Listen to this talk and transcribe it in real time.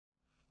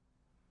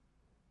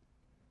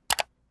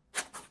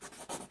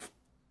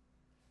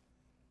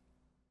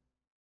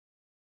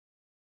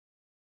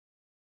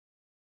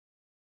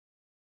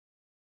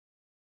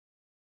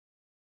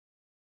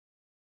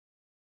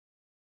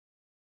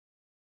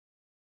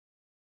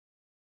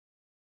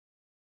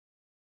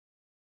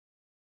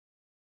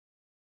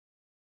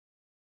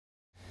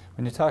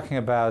When you're talking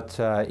about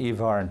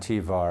EVAR and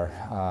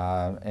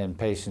TEVAR in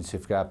patients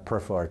who've got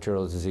peripheral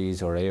arterial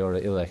disease or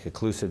aorta iliac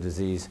occlusive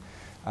disease,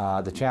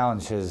 the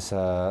challenge has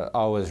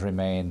always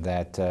remained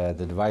that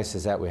the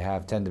devices that we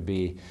have tend to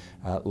be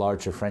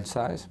larger French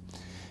size,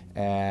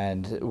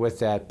 and with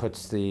that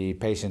puts the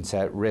patients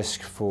at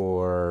risk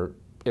for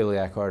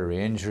iliac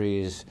artery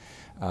injuries,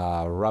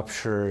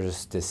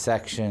 ruptures,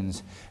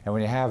 dissections, and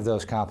when you have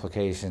those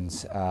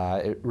complications,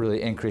 it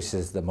really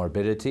increases the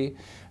morbidity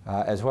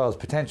as well as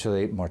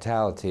potentially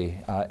mortality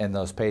in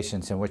those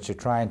patients in which you're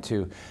trying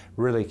to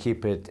really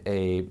keep it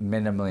a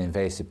minimally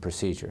invasive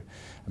procedure.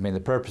 I mean, the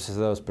purpose of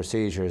those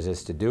procedures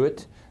is to do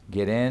it,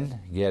 get in,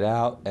 get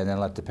out, and then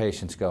let the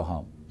patients go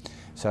home.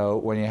 So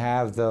when you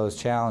have those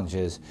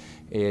challenges,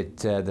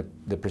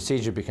 the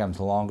procedure becomes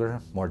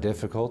longer, more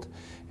difficult,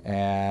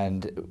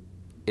 and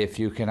if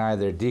you can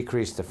either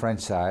decrease the French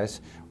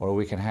size or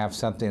we can have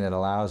something that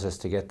allows us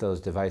to get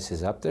those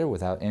devices up there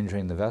without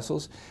injuring the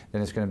vessels,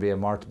 then it's going to be a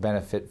marked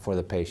benefit for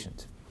the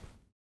patient.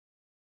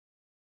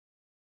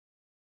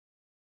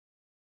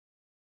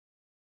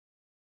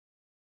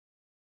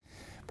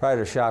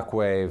 Prior to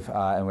Shockwave,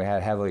 and we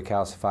had heavily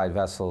calcified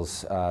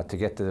vessels, to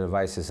get the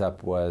devices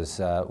up was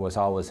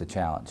always a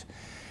challenge.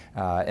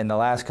 In the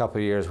last couple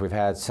of years, we've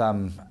had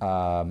some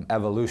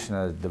evolution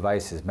of the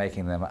devices,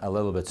 making them a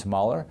little bit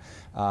smaller,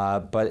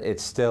 but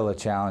it's still a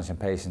challenge in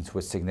patients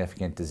with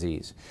significant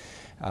disease.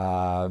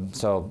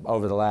 So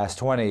over the last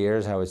 20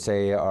 years, I would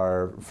say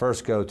our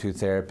first go-to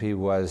therapy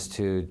was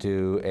to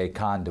do a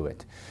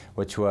conduit,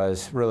 which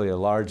was really a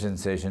large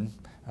incision,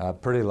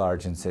 pretty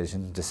large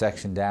incision,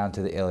 dissection down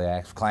to the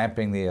iliacs,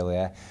 clamping the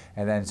iliac,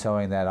 and then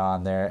sewing that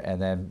on there,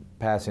 and then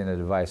passing the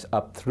device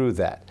up through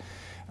that.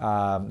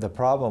 The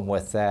problem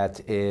with that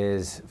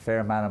is a fair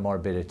amount of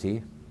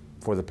morbidity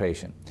for the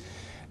patient.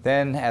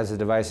 Then as the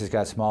devices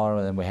got smaller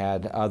and then we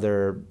had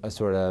other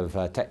sort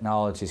of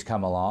technologies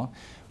come along,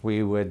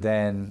 we would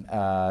then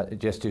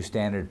just do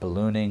standard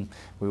ballooning.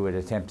 We would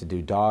attempt to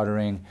do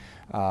daughtering,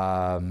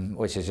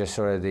 which is just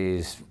sort of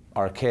these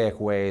archaic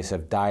ways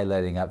of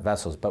dilating up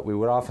vessels, but we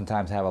would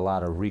oftentimes have a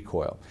lot of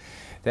recoil.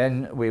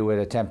 Then we would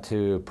attempt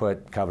to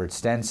put covered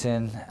stents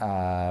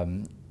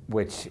in,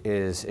 which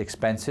is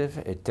expensive.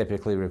 It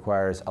typically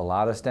requires a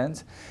lot of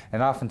stents,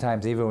 and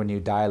oftentimes even when you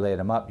dilate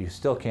them up, you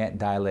still can't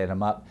dilate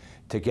them up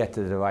to get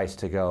the device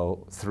to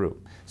go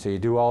through. So you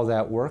do all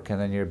that work and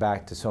then you're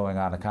back to sewing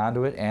on a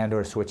conduit and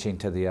or switching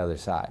to the other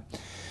side.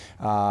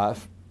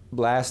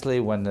 Lastly,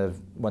 when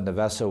the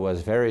vessel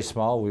was very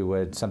small, we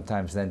would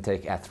sometimes then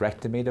take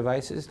atherectomy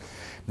devices.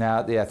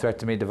 Now, the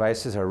atherectomy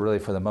devices are really,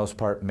 for the most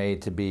part,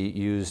 made to be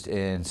used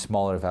in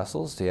smaller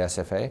vessels, the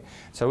SFA.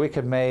 So we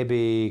could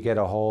maybe get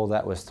a hole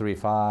that was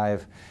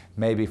 3.5,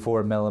 maybe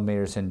 4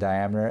 millimeters in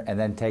diameter, and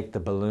then take the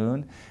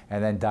balloon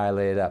and then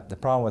dilate it up. The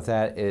problem with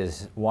that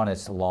is, one,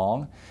 it's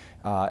long.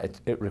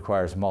 It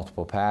requires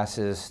multiple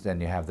passes, then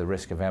you have the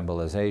risk of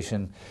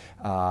embolization,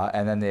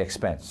 and then the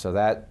expense. So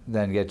that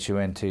then gets you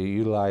into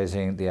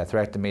utilizing the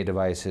atherectomy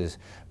devices,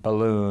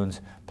 balloons,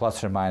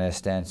 plus or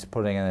minus stents,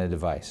 putting in a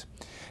device.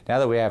 Now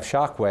that we have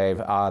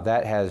Shockwave,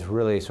 that has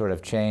really sort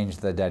of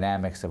changed the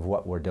dynamics of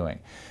what we're doing.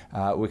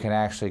 We can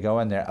actually go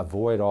in there,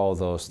 avoid all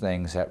those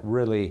things that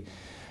really,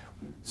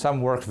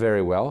 some work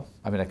very well.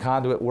 I mean, a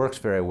conduit works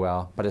very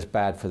well, but it's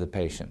bad for the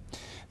patient.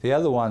 The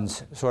other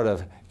ones sort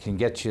of can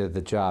get you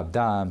the job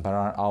done, but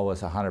aren't always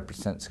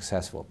 100%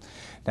 successful.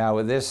 Now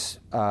with this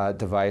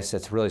device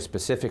that's really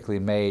specifically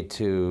made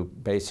to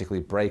basically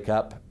break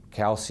up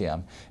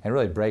calcium and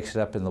really breaks it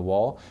up in the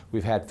wall,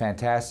 we've had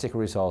fantastic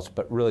results,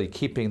 but really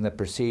keeping the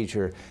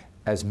procedure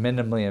as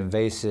minimally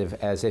invasive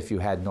as if you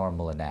had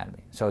normal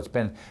anatomy. So it's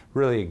been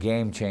really a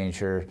game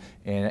changer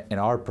in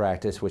our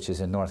practice, which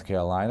is in North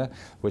Carolina,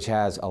 which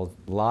has a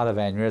lot of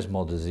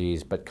aneurysmal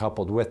disease, but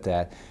coupled with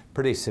that,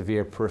 pretty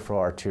severe peripheral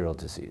arterial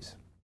disease.